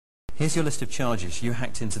Here's your list of charges. You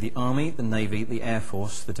hacked into the Army, the Navy, the Air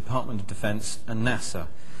Force, the Department of Defence and NASA,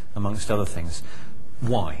 amongst other things.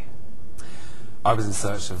 Why? I was in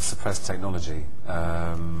search of suppressed technology,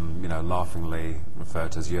 laughingly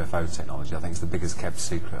referred to as UFO technology. I think it's the biggest kept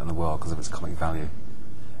secret in the world because of its comic value.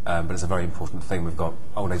 But it's a very important thing. We've got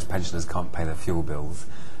old age pensioners can't pay their fuel bills.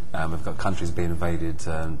 We've got countries being invaded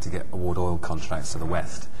to award oil contracts to the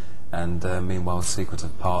West. And meanwhile,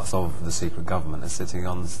 secretive parts of the secret government are sitting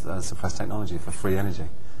on suppressed technology for free energy.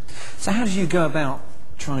 So how did you go about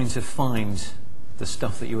trying to find the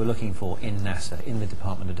stuff that you were looking for in NASA, in the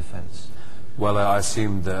Department of Defence? Well, I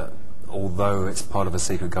assumed that although it's part of a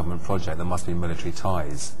secret government project, there must be military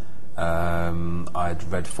ties. I'd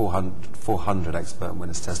read 400 expert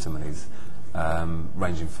witness testimonies,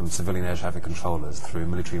 ranging from civilian air traffic controllers through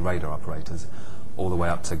military radar operators, all the way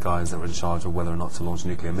up to guys that were in charge of whether or not to launch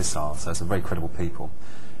nuclear missiles. So it's very credible people.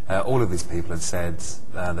 All of these people had said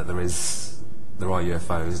that there are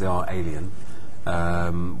UFOs, they are alien.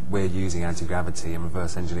 We're using anti-gravity and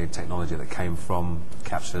reverse engineered technology that came from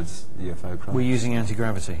captured UFO craft. We're using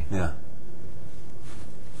anti-gravity? Yeah.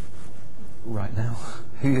 Right now?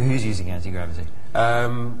 Who's using anti-gravity?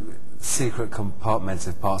 Secret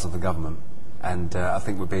compartmented parts of the government. And I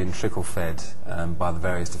think we're being trickle-fed by the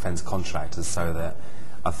various defence contractors, so that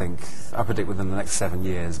I predict within the next 7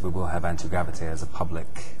 years we will have anti-gravity as a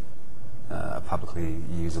publicly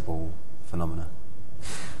usable phenomena.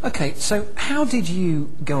 Okay, so how did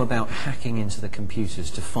you go about hacking into the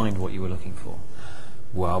computers to find what you were looking for?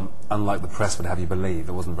 Well, unlike the press would have you believe,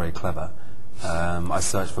 it wasn't very clever. I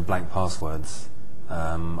searched for blank passwords.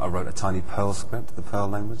 I wrote a tiny Perl script, the Perl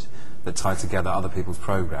language, that tied together other people's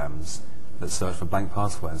programs that searched for blank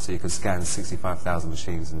passwords, so you could scan 65,000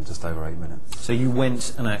 machines in just over 8 minutes. So you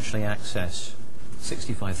went and actually accessed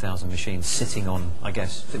 65,000 machines sitting on, I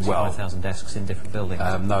guess, 65,000 desks in different buildings?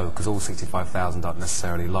 No, because all 65,000 aren't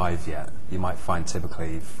necessarily live yet. You might find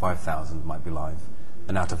typically 5,000 might be live,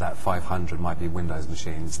 and out of that 500 might be Windows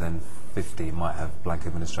machines, then 50 might have blank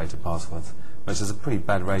administrator passwords, which is a pretty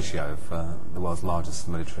bad ratio for the world's largest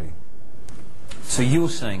military. So you're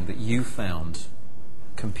saying that you found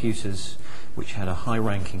computers which had a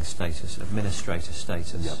high-ranking status, administrator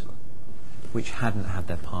status, yep, which hadn't had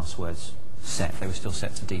their passwords set, they were still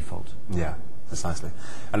set to default? Yeah, precisely.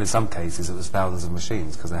 And in some cases it was thousands of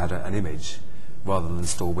machines, because they had an image. Rather than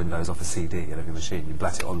install Windows off a CD at every machine, you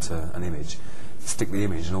blat it onto an image, stick the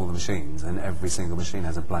image in all the machines, and every single machine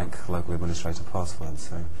has a blank local administrator password.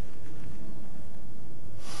 So.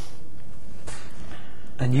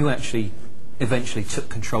 And you actually eventually took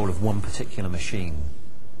control of one particular machine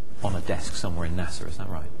on a desk somewhere in NASA, is that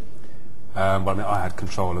right? Well, I mean, I had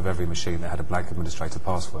control of every machine that had a blank administrator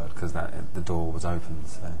password, because the door was open.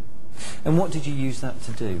 So. And what did you use that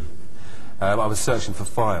to do? I was searching for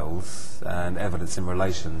files and evidence in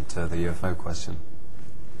relation to the UFO question.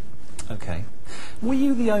 Okay. Were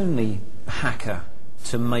you the only hacker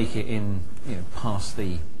to make it in, past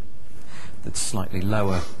the slightly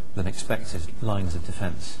lower than expected lines of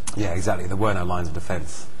defence? Yeah, exactly. There were no lines of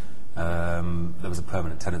defence. There was a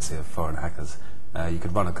permanent tendency of foreign hackers. You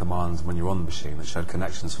could run a command when you're on the machine that showed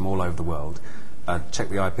connections from all over the world. Check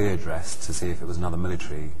the IP address to see if it was another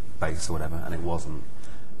military base or whatever, and it wasn't.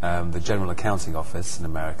 The General Accounting Office in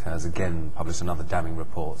America has again published another damning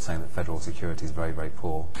report saying that federal security is very, very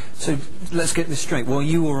poor. So let's get this straight. While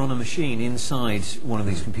you were on a machine inside one of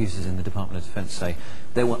these computers in the Department of Defence, say,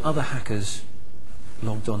 there were other hackers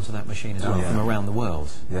logged onto that machine as well, from around the world?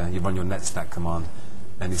 Yeah, you run your netstack command,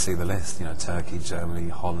 and you see the list, Turkey, Germany,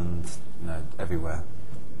 Holland, everywhere.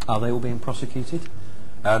 Are they all being prosecuted?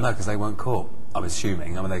 No, because they weren't caught, I'm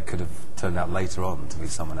assuming. I mean, they could have turned out later on to be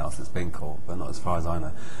someone else that's been caught, but not as far as I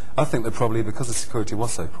know. I think that probably, because the security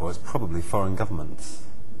was so poor, it's probably foreign governments.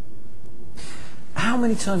 How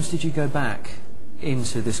many times did you go back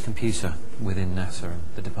into this computer within NASA and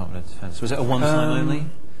the Department of Defence? Was it a one-time only?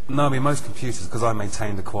 No, I mean, most computers, because I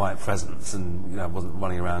maintained a quiet presence and wasn't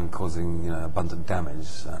running around causing abundant damage,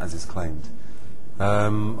 as is claimed.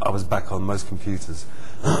 I was back on most computers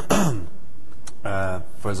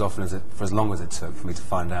for as long as it took for me to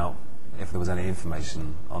find out if there was any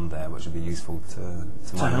information on there which would be useful to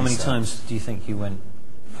So how many times do you think you went?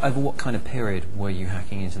 Over what kind of period were you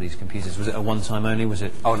hacking into these computers? Was it a one-time only? Was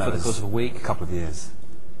it for the course of a week? A couple of years.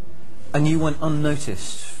 And you went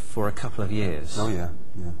unnoticed for a couple of years? Oh yeah,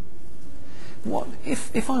 yeah. What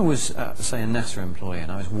if I was, say, a NASA employee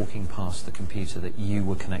and I was walking past the computer that you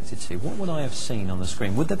were connected to? What would I have seen on the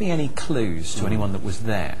screen? Would there be any clues to anyone that was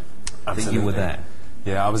there? Absolutely. That you were there?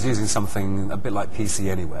 Yeah, I was using something a bit like PC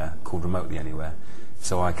Anywhere, called Remotely Anywhere,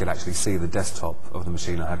 so I could actually see the desktop of the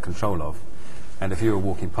machine I had control of. And if you were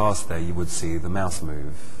walking past there, you would see the mouse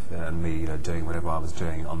move and me, doing whatever I was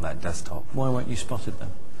doing on that desktop. Why weren't you spotted then?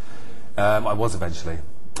 I was eventually,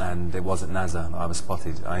 and it was at NASA I was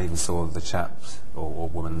spotted. I even saw the chap's or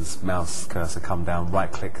woman's mouse cursor come down,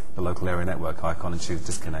 right-click the local area network icon and choose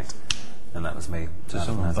disconnect, and that was me. So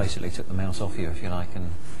someone basically took the mouse off you, if you like,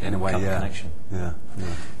 and in a way, cut the yeah. connection. Yeah.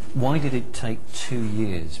 Why did it take 2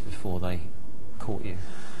 years before they caught you?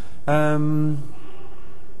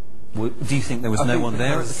 Do you think there was no one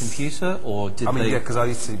there at the computer, or did they... yeah, because I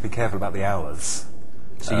used to be careful about the hours.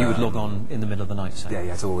 So you would log on in the middle of the night, say? Yeah, you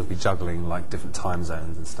had to always be juggling like different time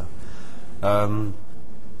zones and stuff.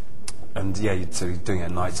 And yeah, you'd be doing it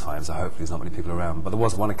at night time, so hopefully there's not many people around. But there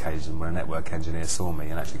was one occasion where a network engineer saw me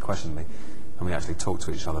and actually questioned me, and we actually talked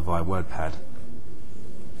to each other via WordPad,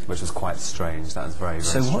 which was quite strange. That was very,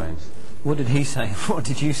 very strange. What did he say? What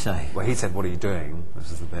did you say? Well, he said, "What are you doing?" Which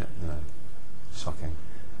was a bit, shocking.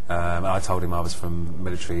 And I told him I was from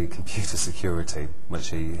military computer security, which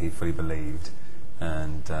he fully believed.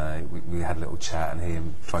 And we had a little chat, and he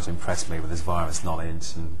tried to impress me with his virus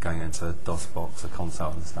knowledge and going into a DOS box, a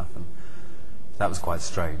console and stuff. And that was quite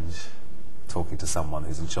strange, talking to someone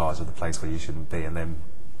who's in charge of the place where you shouldn't be, and then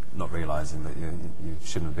not realising that you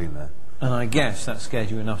shouldn't have been there. And I guess that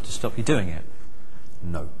scared you enough to stop you doing it?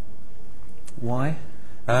 No. Why?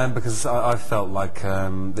 Because I felt like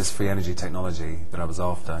this free energy technology that I was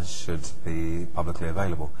after should be publicly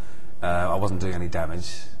available. I wasn't doing any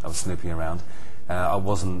damage. I was snooping around. I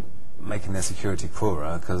wasn't making their security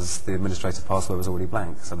poorer because the administrator password was already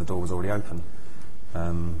blank, so the door was already open.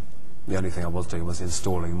 The only thing I was doing was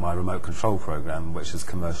installing my remote control program, which is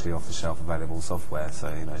commercially off-the-shelf available software, so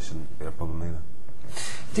it shouldn't be a problem either.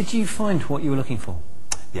 Did you find what you were looking for?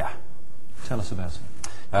 Yeah. Tell us about it.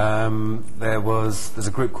 There's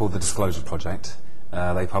a group called the Disclosure Project.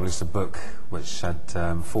 They published a book which had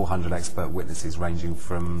 400 expert witnesses ranging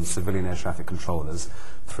from civilian air traffic controllers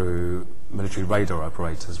through military radar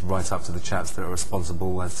operators right up to the chaps that are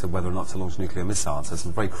responsible as to whether or not to launch nuclear missiles. So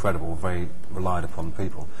some very credible, very relied upon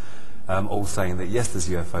people, all saying that yes, there's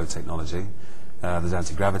UFO technology, there's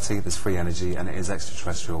anti-gravity, there's free energy, and it is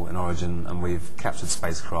extraterrestrial in origin, and we've captured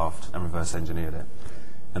spacecraft and reverse engineered it.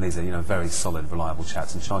 And these are, very solid, reliable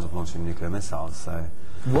chaps in charge of launching nuclear missiles. So,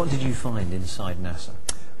 what did you find inside NASA?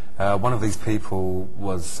 One of these people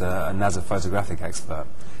was a NASA photographic expert,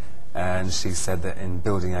 and she said that in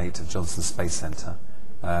Building 8 of Johnson Space Center,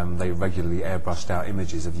 they regularly airbrushed out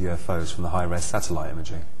images of UFOs from the high-res satellite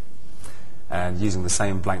imagery. And using the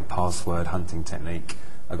same blank password hunting technique,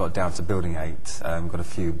 I got down to Building 8, got a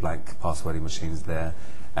few blank passwording machines there,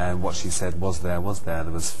 and what she said was there.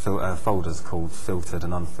 There was folders called filtered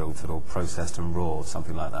and unfiltered, or processed and raw, or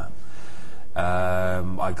something like that.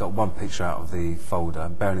 I got one picture out of the folder,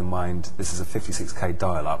 bearing in mind this is a 56k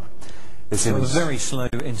dial-up. So a very slow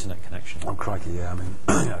internet connection. Oh, crikey, yeah,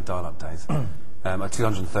 dial-up days. A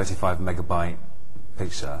 235 megabyte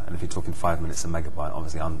picture, and if you're talking 5 minutes a megabyte,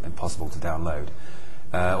 obviously impossible to download.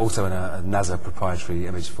 Also in a NASA proprietary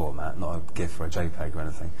image format, not a GIF or a JPEG or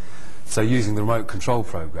anything. So using the remote control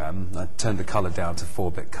program, I turned the colour down to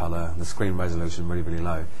 4-bit colour, the screen resolution really, really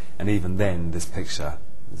low, and even then this picture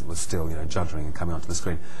was still, juddering and coming onto the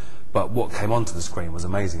screen. But what came onto the screen was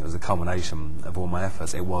amazing. It was a culmination of all my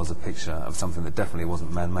efforts. It was a picture of something that definitely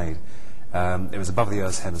wasn't man-made. It was above the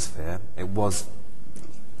Earth's hemisphere. It was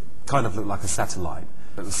kind of looked like a satellite.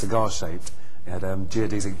 It was cigar-shaped. It had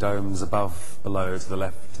geodesic domes above, below, to the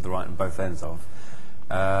left, to the right, and both ends of.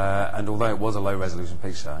 And although it was a low-resolution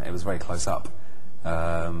picture, it was very close up.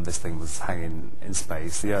 This thing was hanging in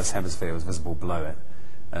space. The Earth's hemisphere was visible below it.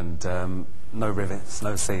 And no rivets,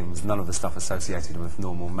 no seams, none of the stuff associated with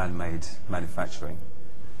normal man-made manufacturing.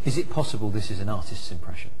 Is it possible this is an artist's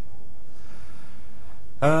impression?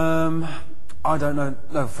 I don't know.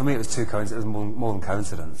 No, for me it was it was more than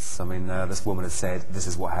coincidence. This woman had said, this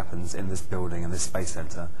is what happens in this building, in this space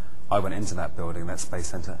centre. I went into that building, that space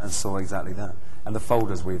centre, and saw exactly that. And the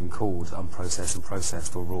folders were even called unprocessed and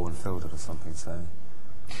processed, or raw and filtered or something. So,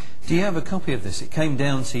 do you have a copy of this? It came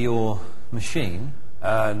down to your machine?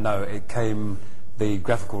 No, it came... The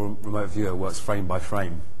graphical remote viewer works frame by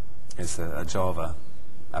frame. It's a Java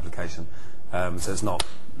application. So it's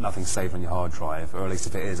nothing saved on your hard drive, or at least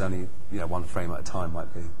if it is, only one frame at a time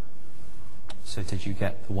might be. So did you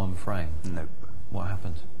get the one frame? Nope. What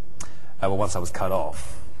happened? Well, once I was cut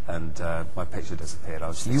off and my picture disappeared, I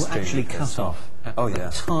was You were actually cut off at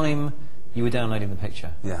the time you were downloading the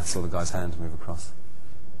picture? Yeah, I saw the guy's hand move across.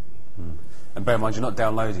 And bear in mind, you're not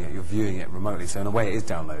downloading it, you're viewing it remotely. So in a way it is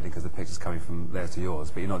downloading because the picture's coming from there to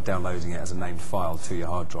yours, but you're not downloading it as a named file to your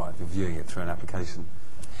hard drive. You're viewing it through an application.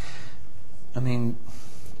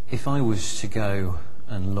 if I was to go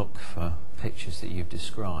and look for pictures that you've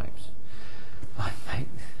described, I'd make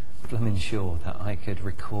blooming sure that I could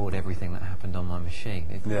record everything that happened on my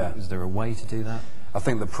machine. Yeah. Is there a way to do that? I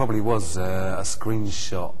think there probably was a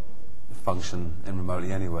screenshot function in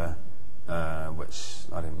Remotely Anywhere, which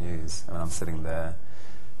I didn't use. I mean, I'm sitting there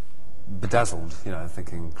bedazzled, you know,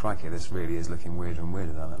 thinking, crikey, this really is looking weirder and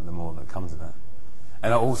weirder the more that comes of it.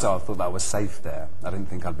 And also I thought that I was safe there. I didn't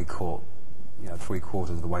think I'd be caught, you know, 3/4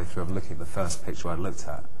 of the way through of looking at the first picture I'd looked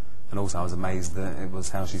at. And also I was amazed that it was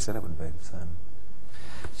how she said it would be.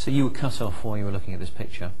 So you were cut off while you were looking at this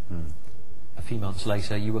picture. A few months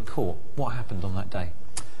later, you were caught. What happened on that day?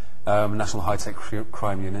 National High-Tech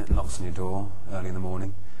Crime Unit knocks on your door early in the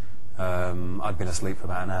morning. I'd been asleep for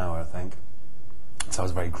about an hour, I think. So I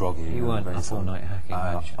was very groggy. You weren't up all night hacking,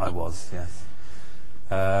 were you? I was, yes.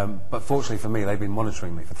 But fortunately for me, they'd been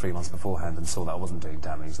monitoring me for 3 months beforehand and saw that I wasn't doing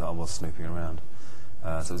damage, that I was snooping around.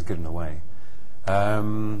 So it was good in a way.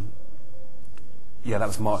 Yeah, that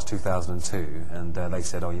was March 2002, and they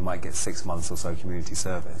said, oh, you might get 6 months or so community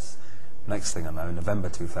service. Next thing I know, November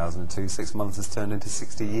 2002, 6 months has turned into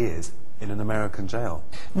 60 years in an American jail.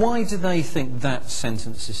 Why do they think that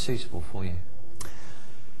sentence is suitable for you?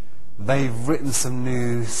 They've written some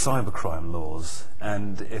new cybercrime laws,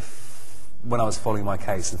 and when I was following my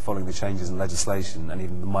case and following the changes in legislation and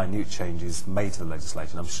even the minute changes made to the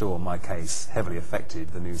legislation, I'm sure my case heavily affected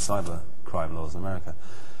the new cybercrime laws in America.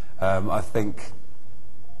 I think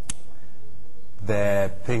they're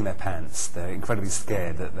peeing their pants. They're incredibly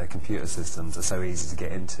scared that their computer systems are so easy to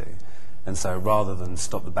get into. And so rather than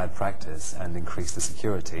stop the bad practice and increase the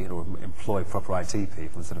security or employ proper IT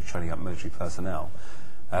people instead of training up military personnel,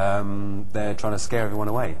 they're trying to scare everyone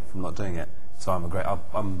away from not doing it. So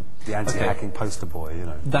I'm the anti-hacking poster boy, you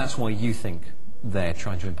know. That's why you think they're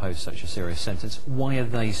trying to impose such a serious sentence. Why are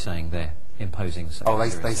they saying they're imposing such a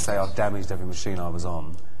serious sentence? They say I've damaged every machine I was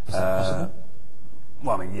on. Is that possible?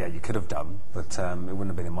 Well, I mean, yeah, you could have done, but it wouldn't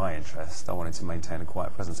have been in my interest. I wanted to maintain a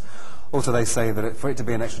quiet presence. Also, they say that for it to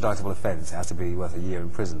be an extraditable offence, it has to be worth a year in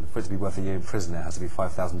prison. For it to be worth a year in prison, it has to be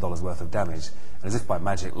 $5,000 worth of damage. And as if by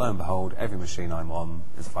magic, lo and behold, every machine I'm on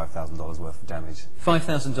is $5,000 worth of damage.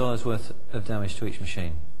 $5,000 worth of damage to each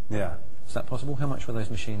machine? Yeah. Is that possible? How much were those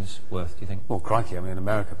machines worth, do you think? Well, crikey, I mean, in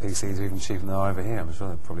America, PCs are even cheaper than they are over here. I'm sure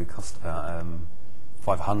they probably cost about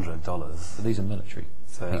 $500. So these are military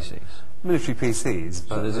PCs? Military PCs,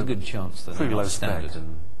 but so there's a good chance that they're not standard.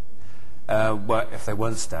 Well, if they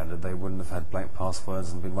weren't standard, they wouldn't have had blank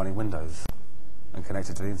passwords and been running Windows and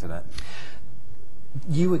connected to the internet.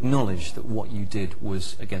 You acknowledge that what you did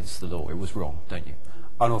was against the law. It was wrong, don't you?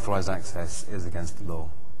 Unauthorised access is against the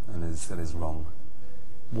law and it is wrong.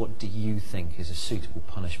 What do you think is a suitable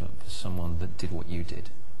punishment for someone that did what you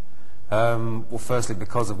did? Well, firstly,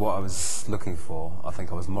 because of what I was looking for, I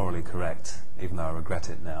think I was morally correct, even though I regret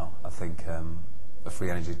it now. I think a free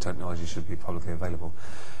energy technology should be publicly available.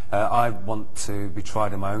 I want to be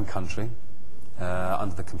tried in my own country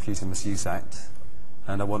under the Computer Misuse Act,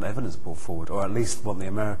 and I want evidence brought forward, or at least want the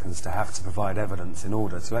Americans to have to provide evidence in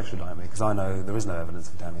order to extradite me, because I know there is no evidence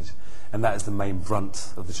of damage. And that is the main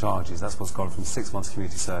brunt of the charges. That's what's gone from 6 months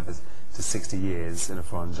community service to 60 years in a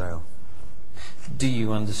foreign jail. Do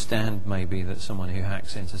you understand maybe that someone who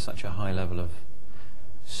hacks into such a high level of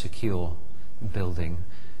secure building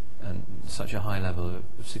and such a high level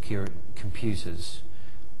of secure computers,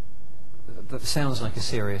 that sounds like a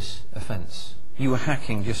serious offence? You were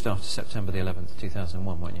hacking just after September the 11th,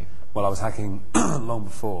 2001, weren't you? Well, I was hacking long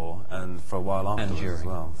before and for a while afterwards as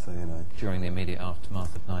well. So, you know. During the immediate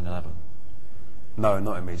aftermath of 9/11? No,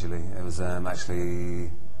 not immediately. It was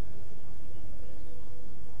actually...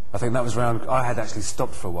 I think that was around... I had actually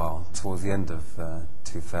stopped for a while towards the end of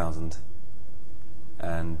 2000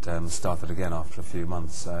 and started again after a few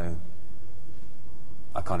months, so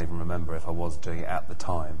I can't even remember if I was doing it at the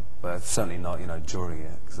time, but certainly not, you know, during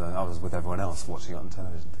it, because I was with everyone else watching it on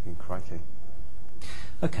television thinking, crikey.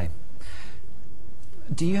 Okay.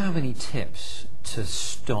 Do you have any tips to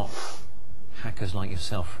stop hackers like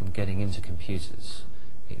yourself from getting into computers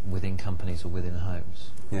within companies or within homes?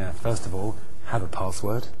 Yeah, first of all, have a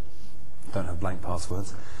password. Don't have blank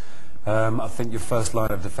passwords. I think your first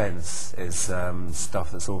line of defence is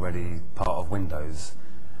stuff that's already part of Windows.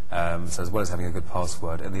 So as well as having a good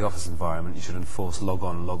password, in the office environment you should enforce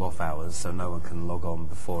log-on and log-off hours so no one can log on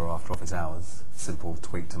before or after office hours. Simple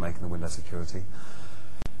tweak to make in the Windows security.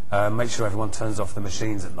 Make sure everyone turns off the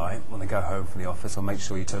machines at night when they go home from the office, or make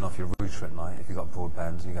sure you turn off your router at night if you've got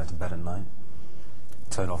broadband and you go to bed at night.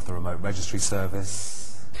 Turn off the remote registry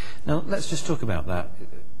service. Now let's just talk about that.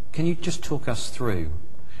 Can you just talk us through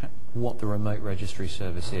what the remote registry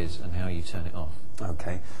service is and how you turn it off?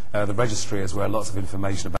 Okay. The registry is where lots of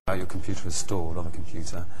information about your computer is stored on the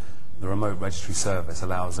computer. The remote registry service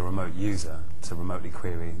allows the remote user to remotely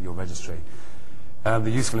query your registry. The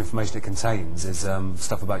useful information it contains is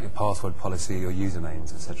stuff about your password policy, your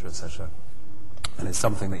usernames, etc., etc. And it's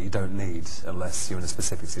something that you don't need unless you're in a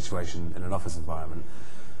specific situation in an office environment.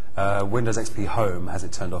 Windows XP Home has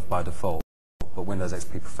it turned off by default, but Windows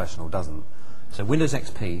XP Professional doesn't. So Windows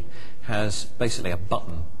XP has basically a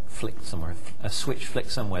button flicked somewhere, a switch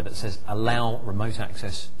flicked somewhere that says allow remote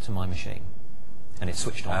access to my machine. And it's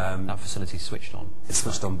switched on. That facility's switched on. It's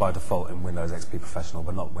switched on by default in Windows XP Professional,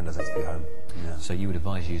 but not Windows XP Home. Yeah. So you would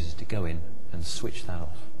advise users to go in and switch that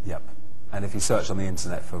off. Yep. And if you search on the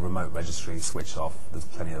internet for remote registry switch off, there's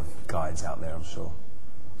plenty of guides out there, I'm sure.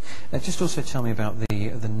 Now, just also tell me about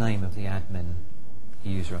the name of the admin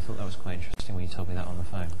user. I thought that was quite interesting when you told me that on the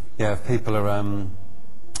phone. Yeah, if people are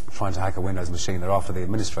trying to hack a Windows machine, they're after the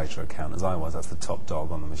administrator account, as I was. That's the top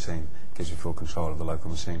dog on the machine. Gives you full control of the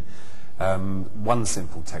local machine. One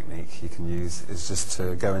simple technique you can use is just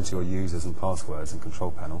to go into your users and passwords and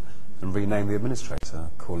control panel and rename the administrator.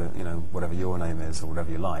 Call it, whatever your name is or whatever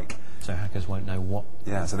you like. So hackers won't know what.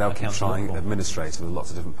 Yeah, so they'll keep trying administrator with lots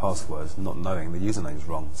of different passwords, not knowing the username's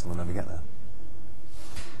wrong, so we'll never get there.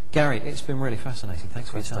 Gary, it's been really fascinating. Thanks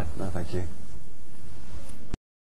for your time. No, thank you.